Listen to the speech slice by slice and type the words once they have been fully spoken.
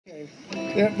Okay.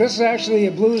 This is actually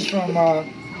a blues from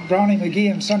Brownie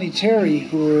McGee and Sonny Terry,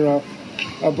 who were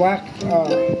a black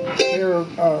pair.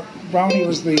 Brownie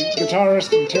was the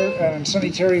guitarist and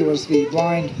Sonny Terry was the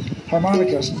blind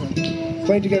harmonicist. And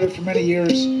played together for many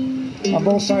years on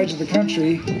both sides of the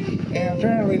country. And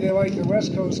apparently they liked the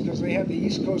West Coast because they had the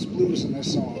East Coast blues in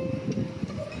this song.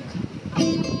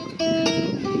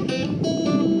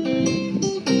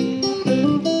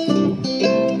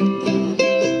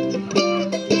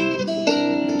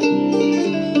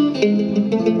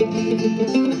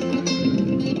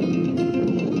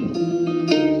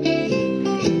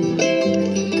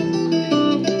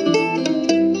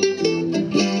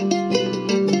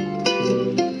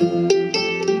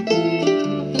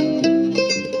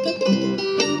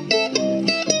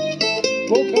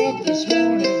 Woke up this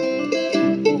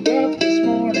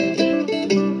morning,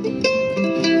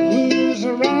 blues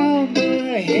around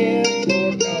my head,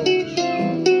 Lord knows.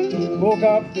 Woke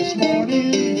up this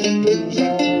morning, blues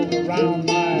all around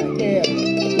my head.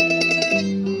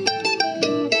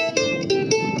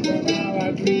 Well, now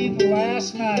I dreamed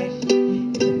last night,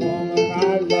 the woman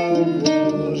I loved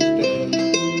was dead.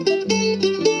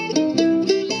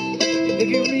 If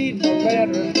you read my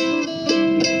letter,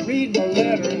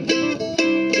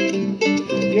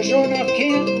 you sure enough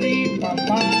can't read my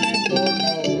mind, Lord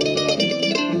knows.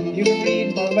 You can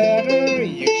read my letter,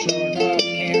 you sure enough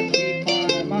can't read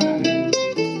my mind.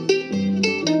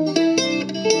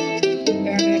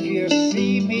 And if you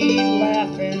see me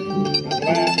laughing, I'm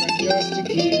laughing just to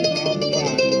keep from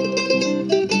crying.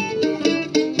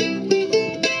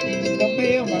 The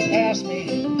mailman passed me,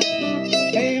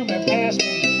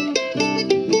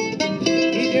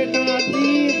 he did not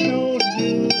leave no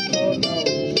news, Lord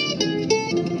knows.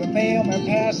 The mailman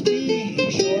passed me,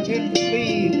 he sure didn't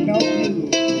leave no news.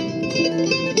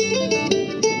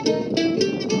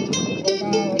 Well,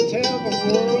 now I'll tell the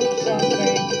world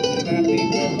something that we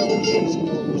will those East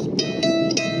Coast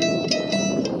blues.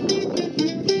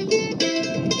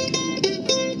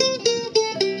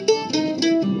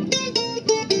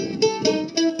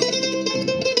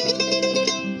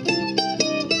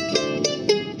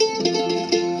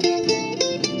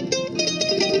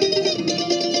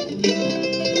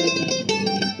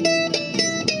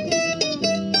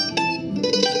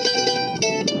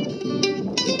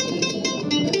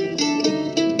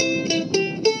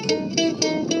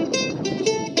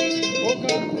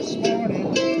 Woke up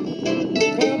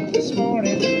this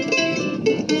morning,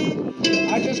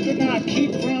 I just could not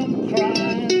keep from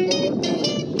crying, Lord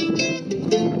knows.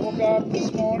 Woke up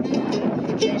this morning,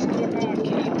 I just could not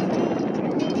keep from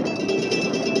crying.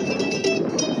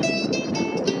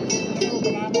 You know,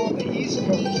 but I'm on the East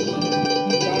Coast,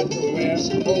 got the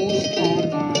West Coast on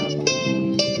my mind.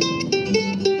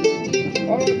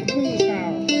 All right, the blues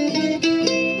now.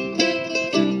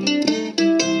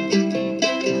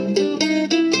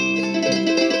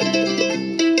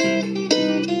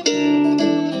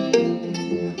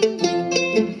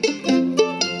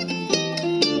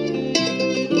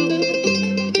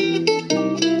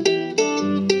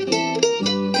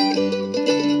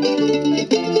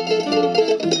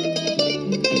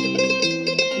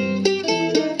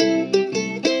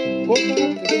 Woke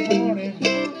up this morning,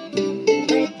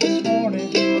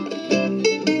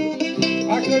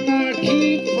 I could not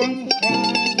keep from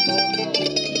crying, Lord knows.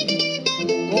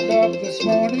 Woke up this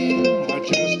morning, I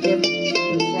just couldn't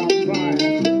keep from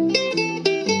crying.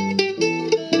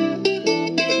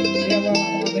 Yeah, well,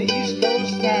 I'm on the East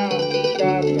Coast now,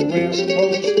 got the West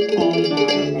Coast on my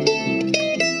mind.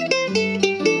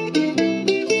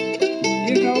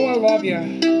 You know I love you,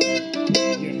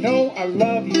 you know I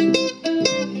love you.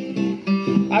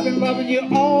 I've been loving you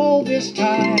all this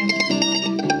time.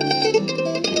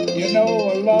 You know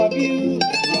I love you,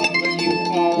 loving you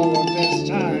all of this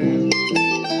time.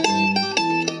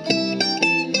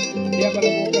 Yeah, but I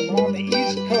woke up on the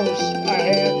East Coast, I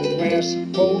had the West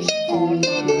Coast on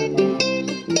my mind.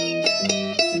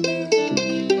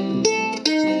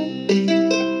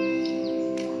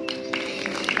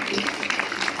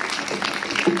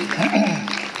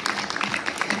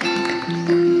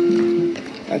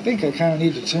 I think I kind of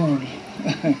need to tune.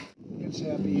 It's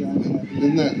happy, I'm happy.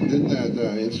 Didn't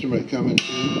that instrument come in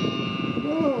tune?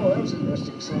 Oh, that was an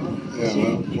interesting song. Yeah,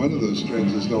 well, one of those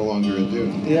strings is no longer in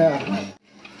tune. Yeah.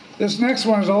 This next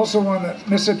one is also one that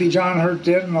Mississippi John Hurt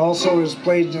did, and also is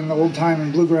played in the old time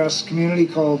and bluegrass community,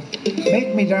 called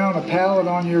 "Make Me Down a Pallet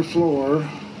on Your Floor."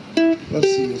 Let's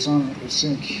see, it's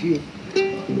in cute.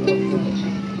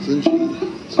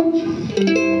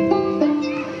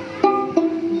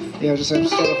 Yeah, just have to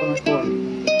start off on a chord.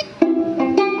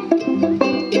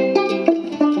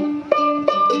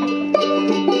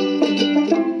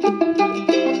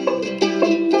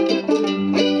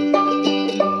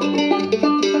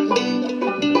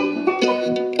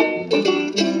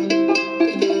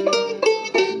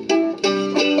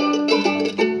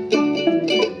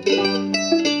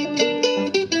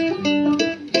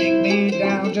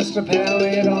 just a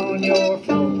pallet on your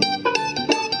floor.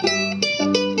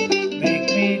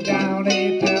 Make me down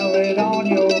a pallet on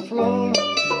your floor.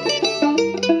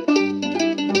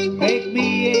 Make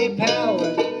me a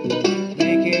pallet,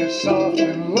 make it soft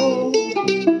and low.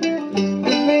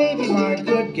 And maybe my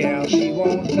good gal, she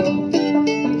won't know.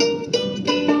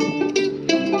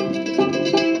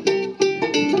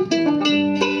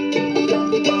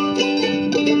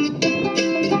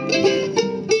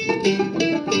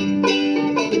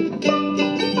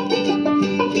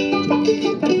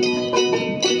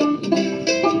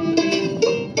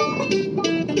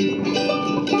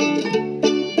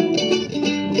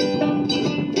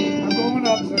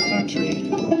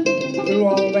 Through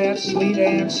all that sleet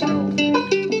and snow.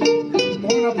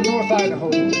 Going up North Idaho,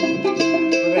 where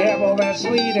they have all that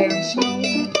sleet and snow.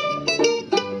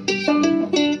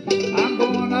 I'm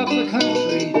going up the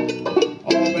country,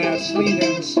 all that sleet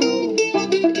and snow.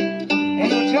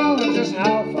 Ain't no telling just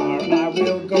how far I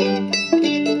will go.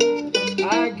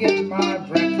 I get my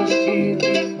breakfast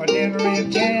here, my dinner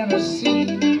in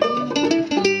Tennessee.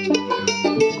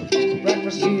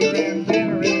 Breakfast here and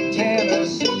dinner in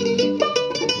Tennessee.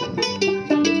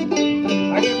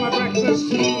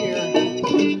 Here,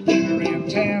 dinner in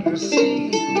Tennessee.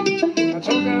 I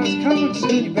told guys, come and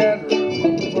see, you better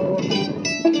look for me.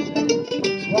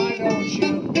 Why don't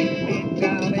you meet me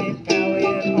down a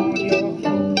pallet on your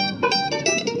floor?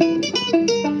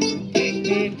 Meet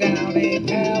me down a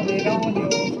pallet on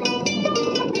your floor.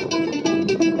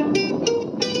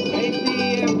 Make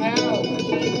me a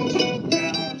pallet,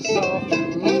 down soft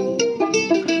and low.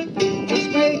 Just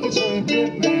make it so a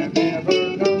good man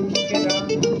never knows. Get down.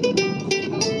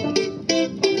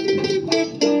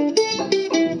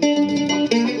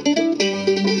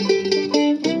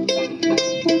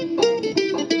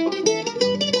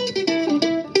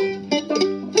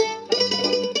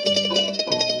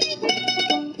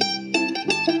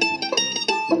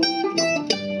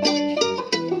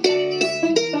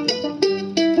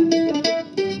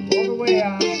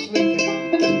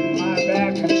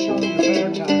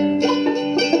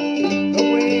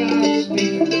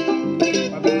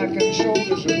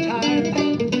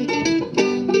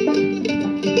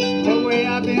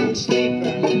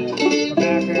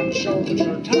 Shoulders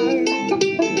are tired.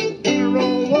 Gonna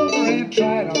roll over and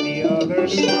try it on the other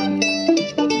side.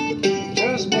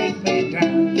 Just make me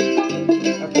down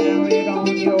a pallet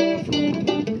on your floor.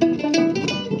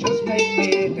 Just make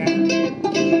me down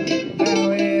a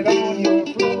pallet on your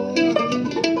floor.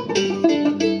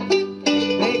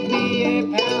 Make me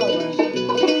a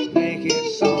pallet, make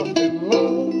it soft and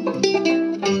low.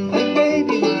 And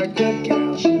baby, my good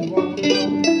gal, she won't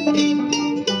know.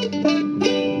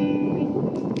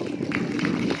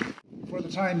 For the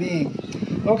time being.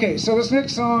 Okay, so this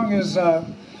next song is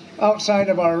outside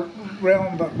of our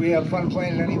realm, but we have fun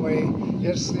playing it anyway.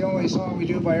 It's the only song we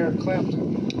do by Eric Clapton.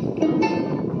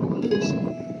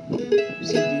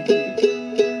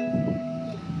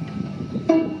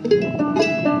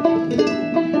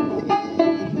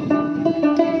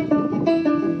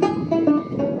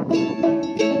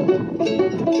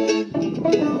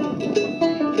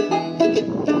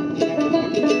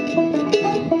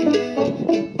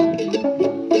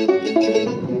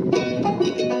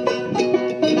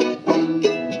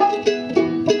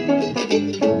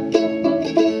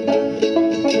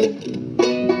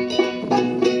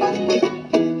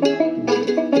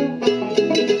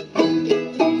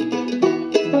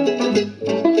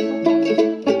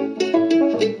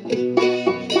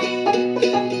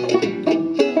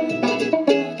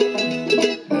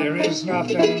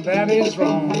 Nothing that is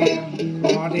wrong in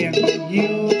wanting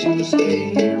you to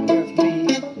stay here with me.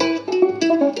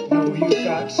 Know you've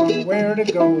got somewhere to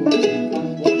go.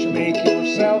 Won't you make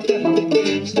yourself at home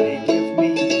and stay with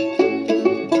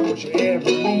me? Don't you ever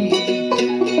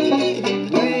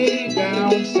leave. Lay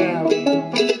down, Sally,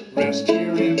 rest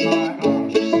here in my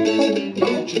arms.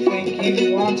 Don't you think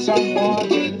you want someone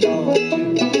to talk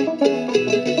to?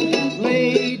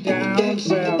 Lay down,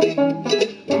 Sally,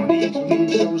 don't need to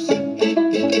leave so soon.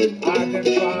 I've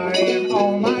been trying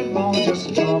all night long just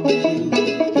to talk to you.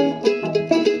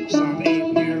 Sun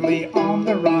ain't nearly on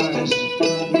the rise.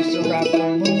 We still got the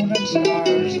moon and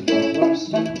stars above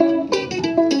us.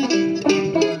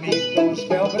 Underneath those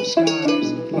velvet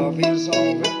skies, love is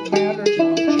all that matters.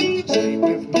 Won't you stay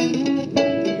with me?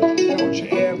 Don't you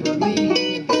ever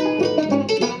leave.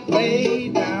 Lay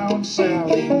down,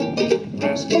 Sally,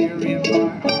 rest here in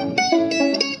my arms.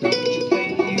 Don't you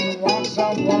think you want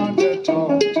someone to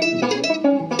talk to?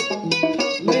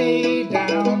 Lay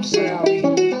down, Sally,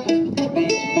 don't need to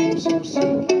leave so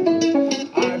soon.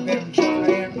 I've been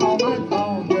trying all night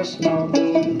long just to talk to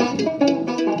you.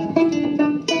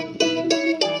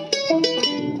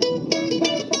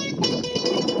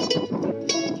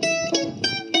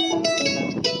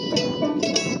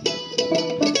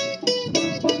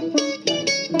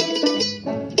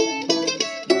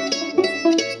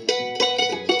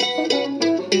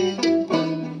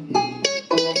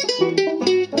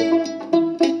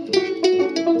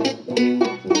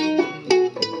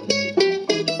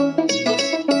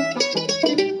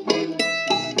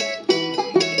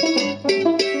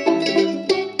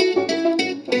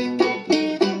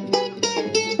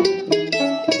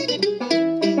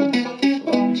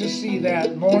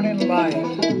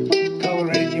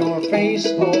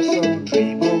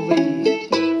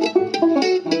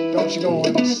 don't you go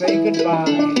and say goodbye.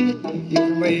 You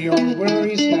can lay your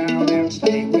worries down and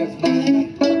stay with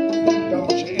me.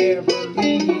 Don't you ever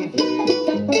leave.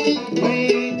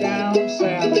 Lay down,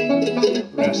 Sally,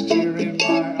 rest here in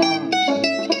my arms.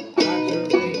 I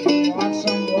just think you want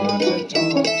someone to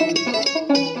talk to.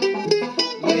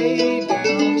 Lay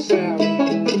down, Sally,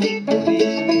 no need to be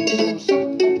so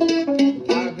soon.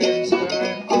 I've been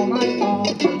studying all night long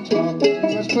to talk to you.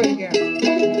 Let's play again.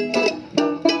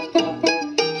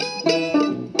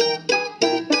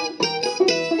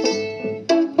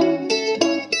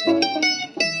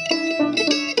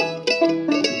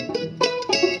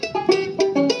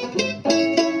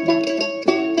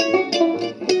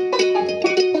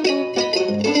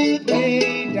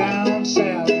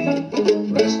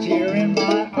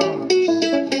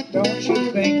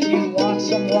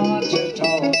 Someone to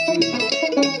talk to.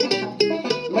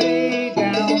 Lay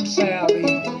down, Sally,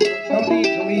 no need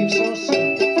to leave so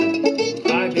soon.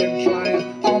 I've been trying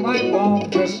all night long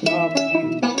just to talk to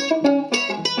you.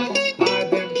 I've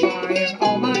been trying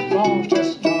all night long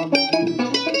just to talk to you.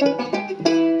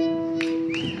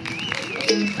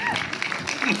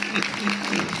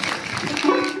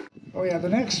 Oh yeah, the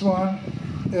next one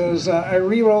is I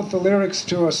rewrote the lyrics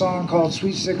to a song called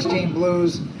Sweet 16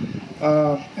 Blues.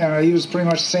 And I use pretty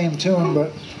much the same tune,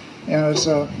 and it's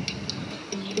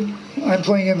I'm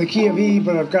playing in the key of E,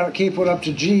 but I've got it capoed up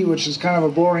to G, which is kind of a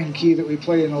boring key that we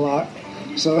play in a lot.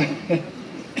 So,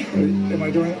 am I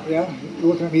doing it? Yeah, you're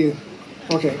looking at me.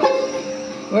 Okay.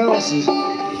 Well, let's see.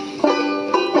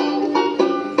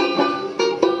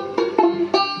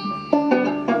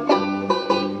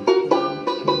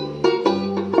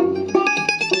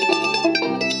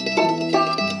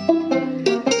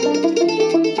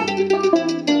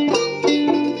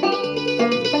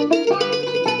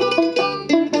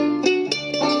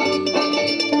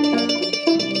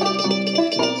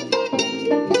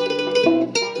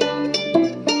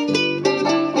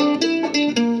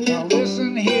 Now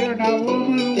listen here, now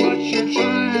woman, what you're trying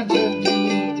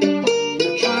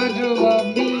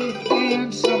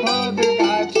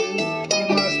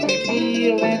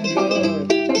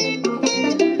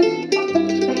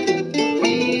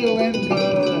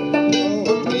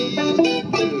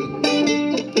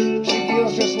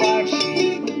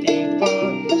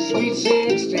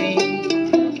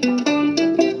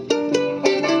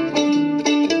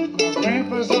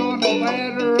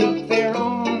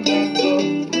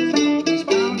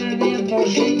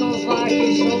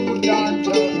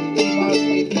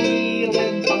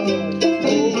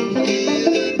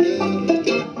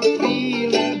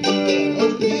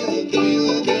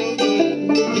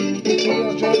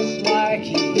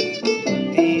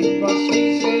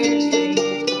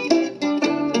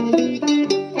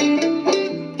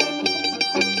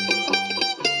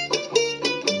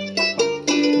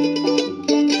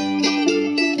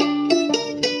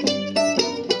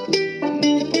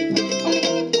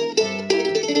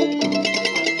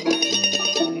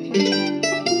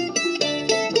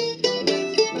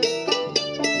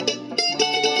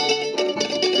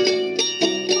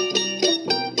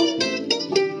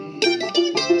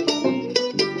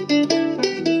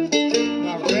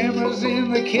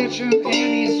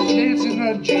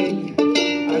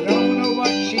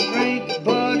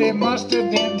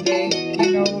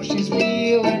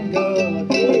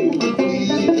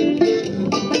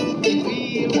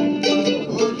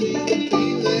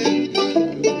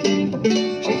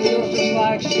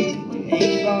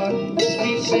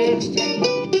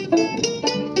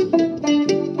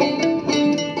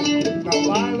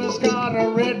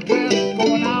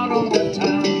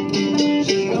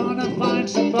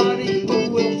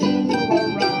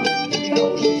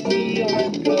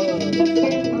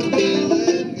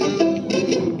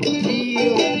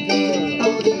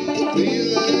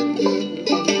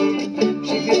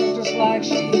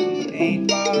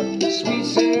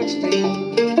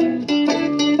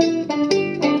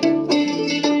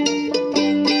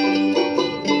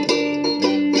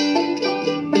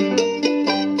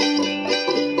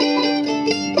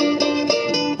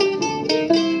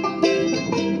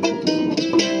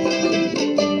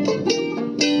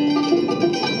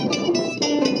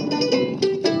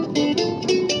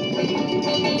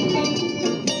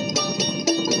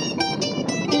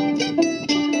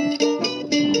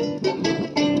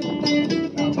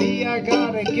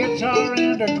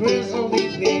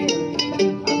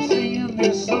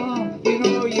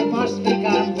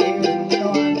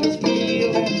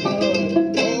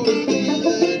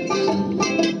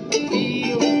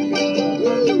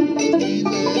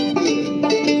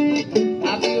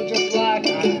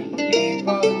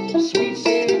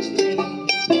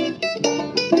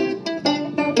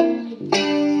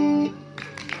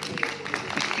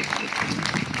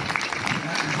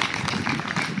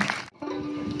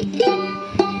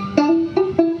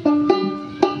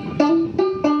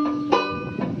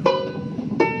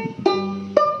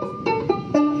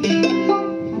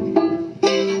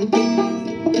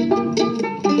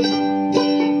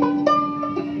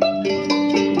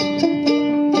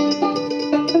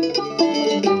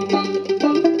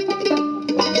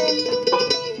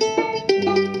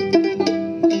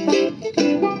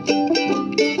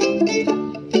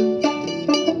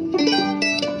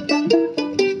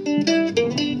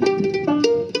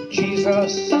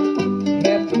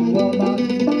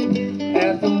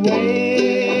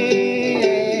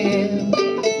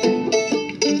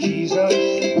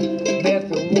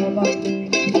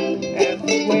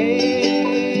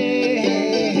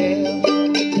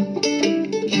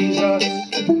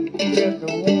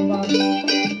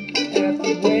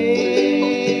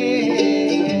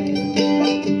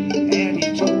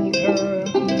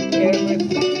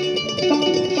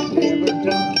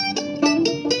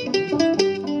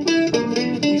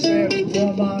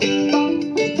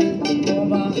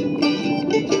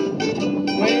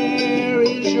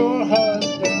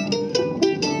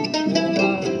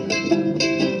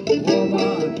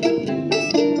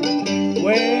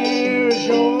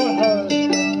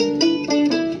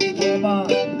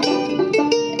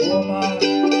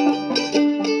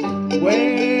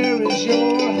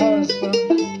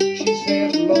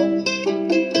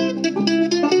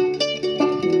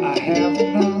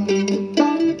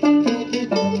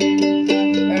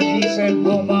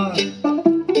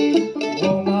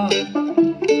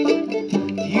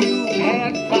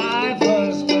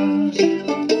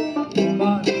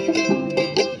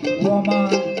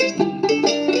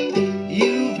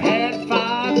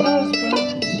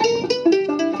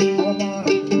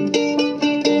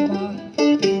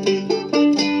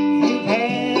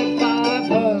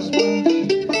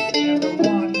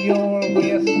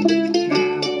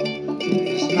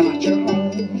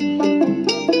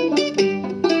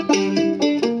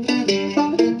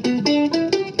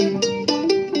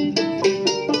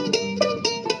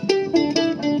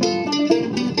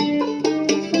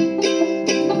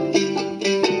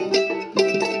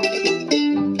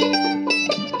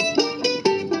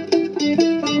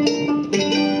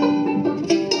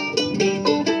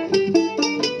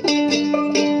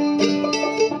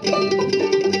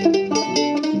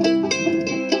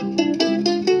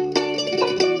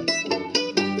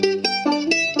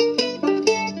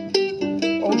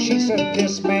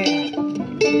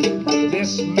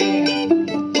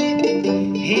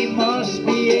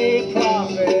be a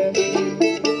prophet.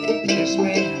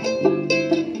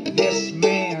 This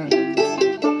man,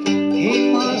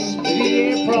 he must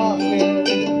be a prophet.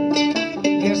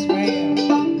 This man,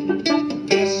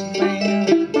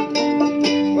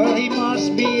 well, he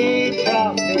must be a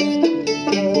prophet,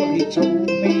 for he told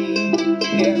me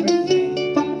everything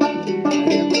I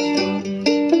ever done.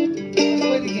 Let's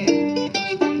play it again.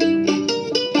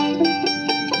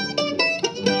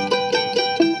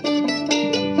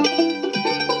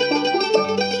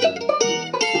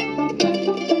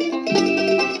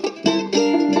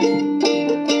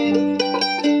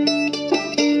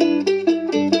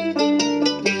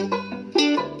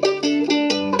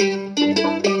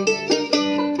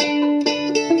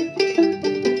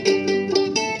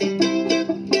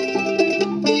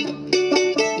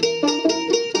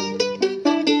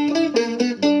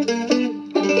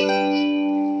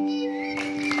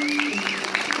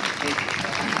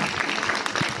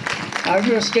 I'm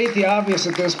going to state the obvious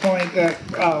at this point that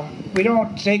we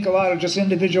don't take a lot of just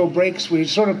individual breaks. We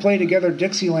sort of play together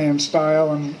Dixieland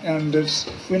style, and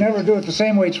we never do it the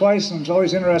same way twice, and it's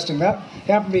always interesting. That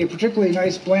happened to be a particularly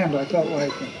nice blend, I felt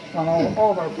like, on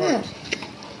all of our parts.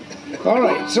 All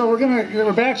right, so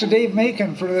we're back to Dave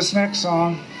Macon for this next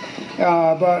song,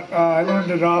 but I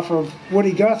learned it off of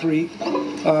Woody Guthrie.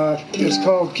 It's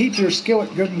called "Keep Your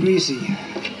Skillet Good and Greasy."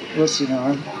 Let's see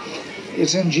now.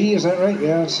 It's in G, is that right?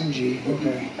 Yeah, it's in G.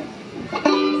 Okay.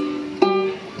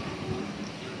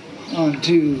 1,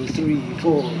 2, 3,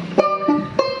 4.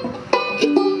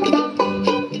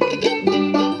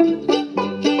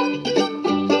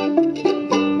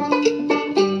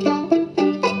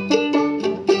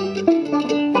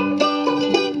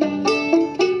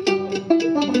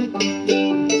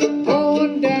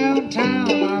 Going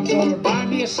downtown, I'm gonna buy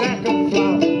me a sack of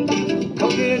flour.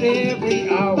 Cook it every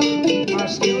hour. My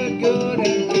skillet good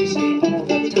and greasy all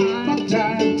the time,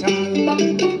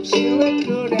 time. Skillet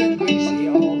good and greasy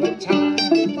all the time.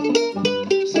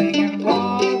 Singing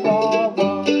wah, wah,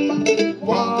 wah,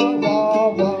 wah, wah,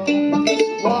 wah,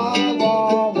 wah,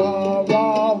 wah, wah,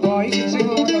 wah, wah. You can sing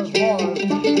along those wahs.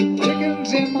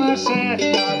 Chickens in my sack,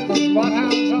 I've got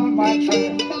bloodhounds on my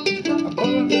track. I'm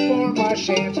pulling for my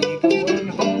shanty, going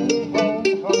home, home,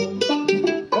 home.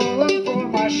 Pulling for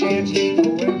my shanty,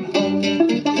 going home.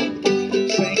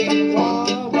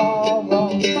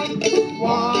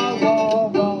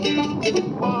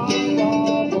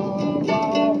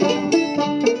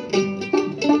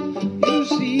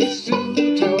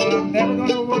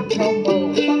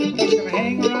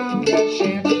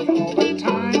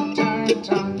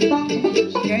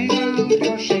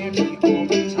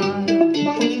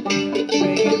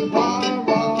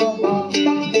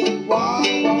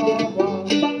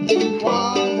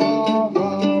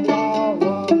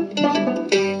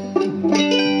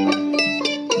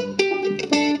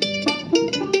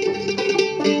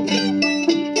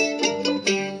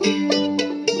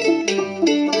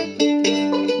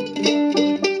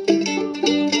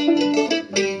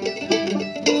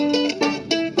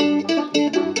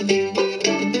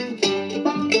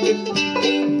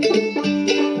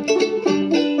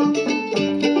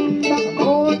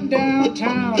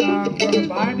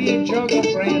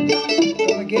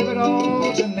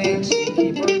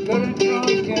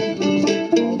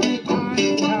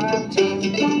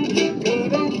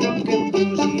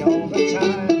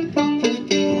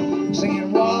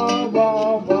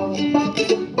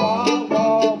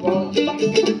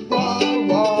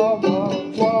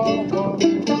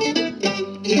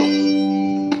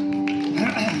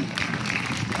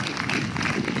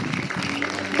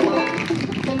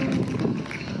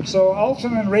 So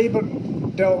Alton and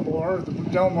Rayburn Delmore, the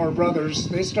Delmore brothers,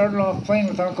 they started off playing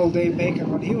with Uncle Dave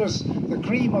Macon when he was the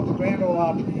cream of the Grand Ole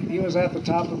Opry. He was at the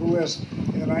top of the list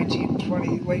in the late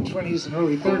 20s and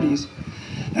early 30s.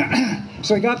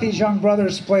 So he got these young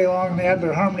brothers to play along, and they had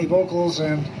their harmony vocals,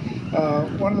 and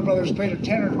one of the brothers played a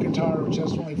tenor guitar, which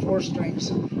has only 4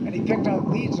 strings, and he picked out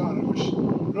leads on it, which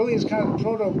really is kind of the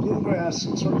proto-bluegrass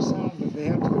sort of sound that they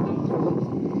had to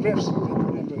riffs that they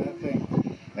put into that thing.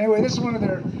 Anyway, this is one of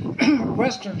their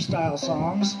Western-style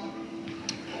songs.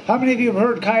 How many of you have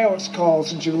heard coyotes call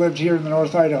since you've lived here in the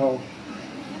North Idaho?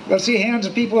 Let's see hands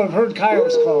of people who have heard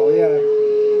coyotes call. Yeah,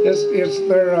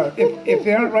 if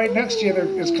they aren't right next to you,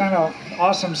 it's kind of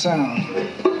awesome sound.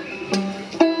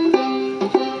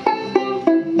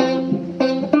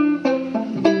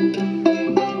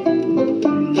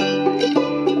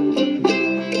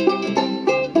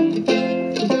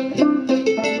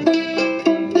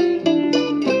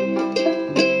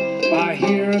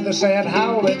 The sad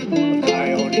howling of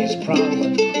coyotes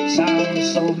prowling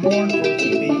sounds so mournful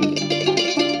to me.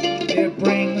 It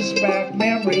brings back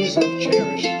memories of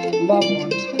cherished cherish loved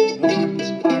ones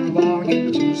I'm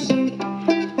longing to see.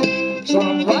 So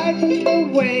I'm riding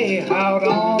away out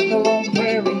on the lone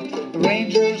prairie. The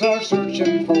rangers are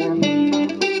searching for me.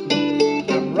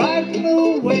 I'm riding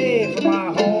away from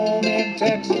my home in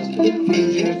Texas,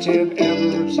 fugitive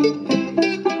ever to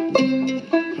be.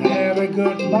 I had a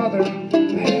good mother, I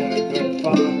had a good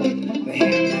father. They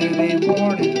handed a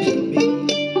warning to me.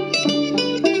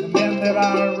 The men that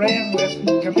I ran with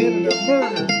committed a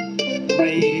murder,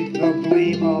 laid the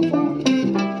blame off on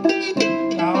me.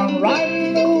 Now I'm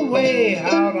riding away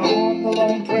out on the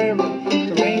lone prairie.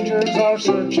 The rangers are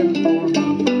searching for me.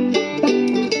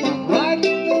 I'm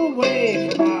riding away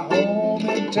from my home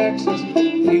in Texas,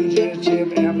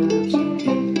 fugitive ever to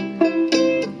be.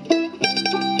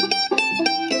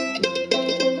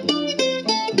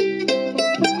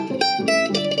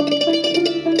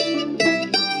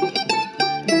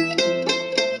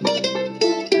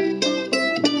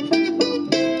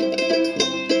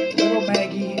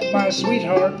 My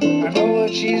sweetheart, I know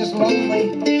that she's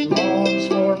lonely, longs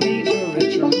for me to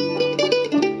return.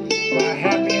 My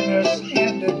happiness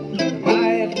ended the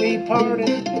night we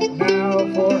parted, now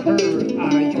for her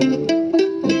I yearn.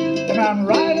 And I'm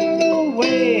riding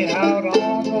away out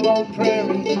on the lone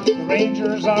prairie, the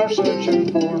rangers are searching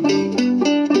for me.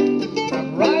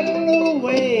 I'm riding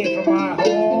away from my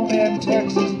home in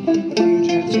Texas, the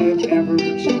fugitive ever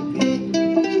to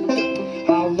be.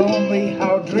 How lonely,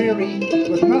 how dreary,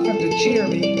 with nothing to cheer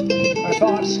me, my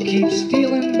thoughts keep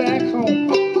stealing back home.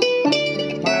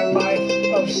 My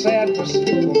life of sadness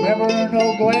will never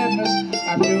know gladness,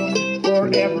 I'm doomed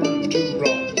forever to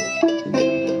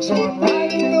roam. So I'm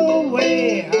riding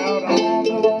away out on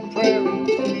the lone prairie,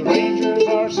 the rangers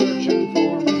are searching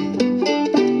for me.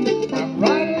 I'm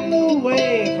riding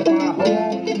away from my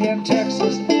home in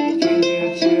Texas,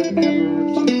 fugitive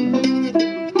ever to be.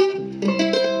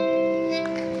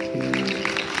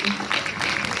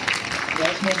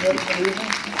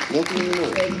 Milk in the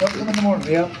morning. Milk in the morning,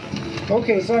 yeah.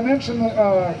 Okay, so I mentioned the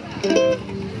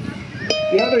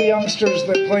other youngsters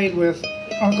that played with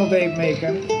Uncle Dave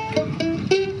Macon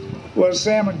was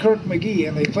Sam and Kirk McGee,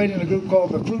 and they played in a group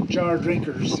called the Fruit Jar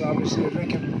Drinkers. Obviously, they're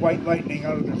drinking White Lightning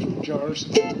out of their fruit jars.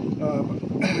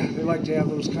 They like to have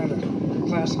those kind of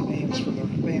classy names for their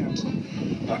bands.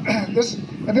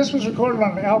 This was recorded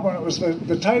on an album. It was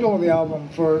the title of the album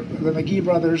for the McGee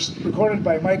brothers, recorded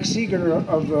by Mike Seeger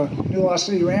of the New Lost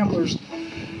City Ramblers.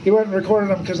 He went and recorded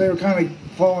them because they were kind of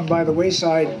fallen by the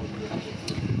wayside.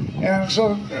 And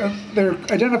so they're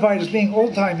identified as being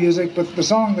old-time music, but the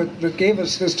song that gave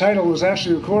us this title was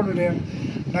actually recorded in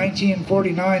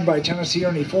 1949 by Tennessee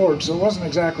Ernie Ford, so it wasn't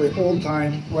exactly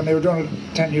old-time when they were doing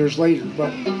it 10 years later,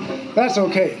 but that's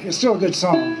okay. It's still a good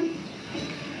song.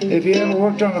 If you ever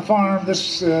worked on a farm,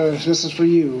 this is for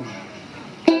you.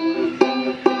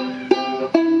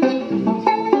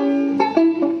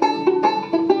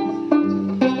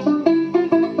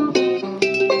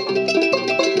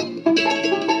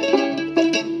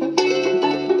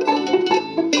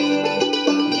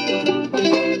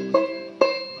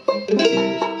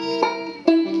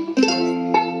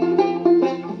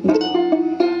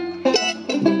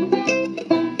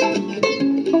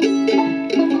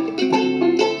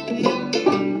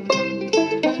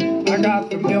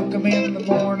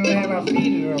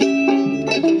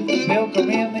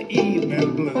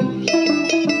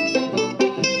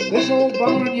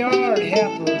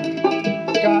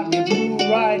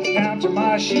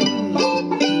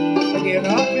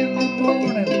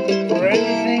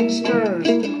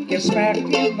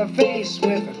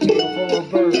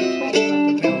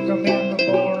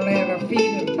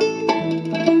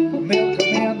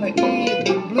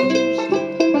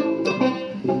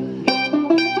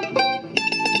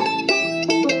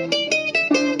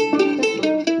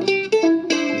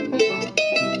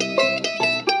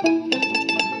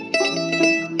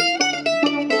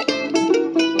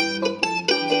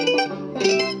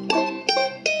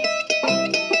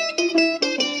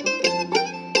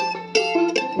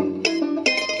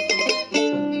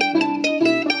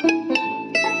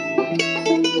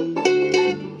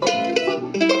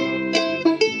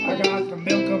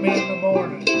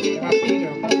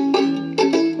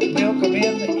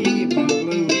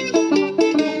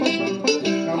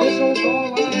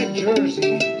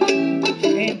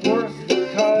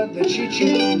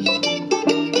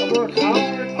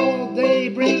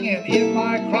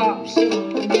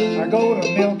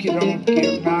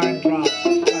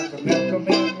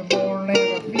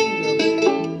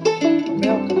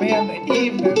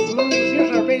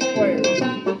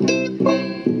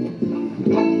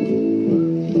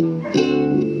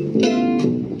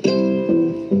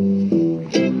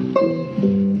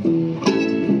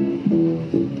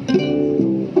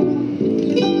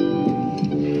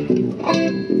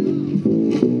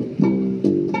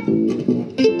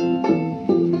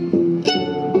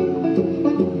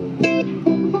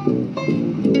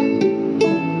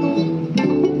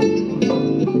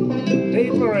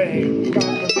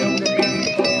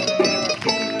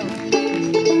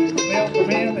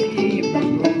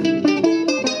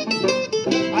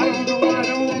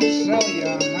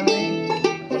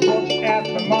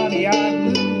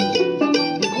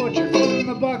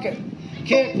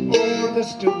 over the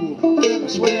stool. I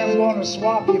swear I'm gonna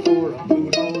swap you for a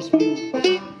blue-nosed mule.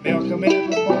 Milk 'em in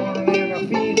the morning and I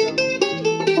feed 'em.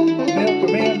 Milk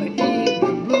 'em in the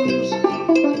evening blues. Milk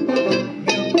 'em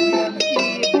in the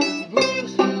evening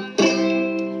blues.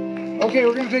 Okay,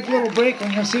 we're gonna take a little break. I'm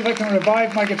gonna see if I can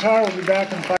revive my guitar. We'll be back in 5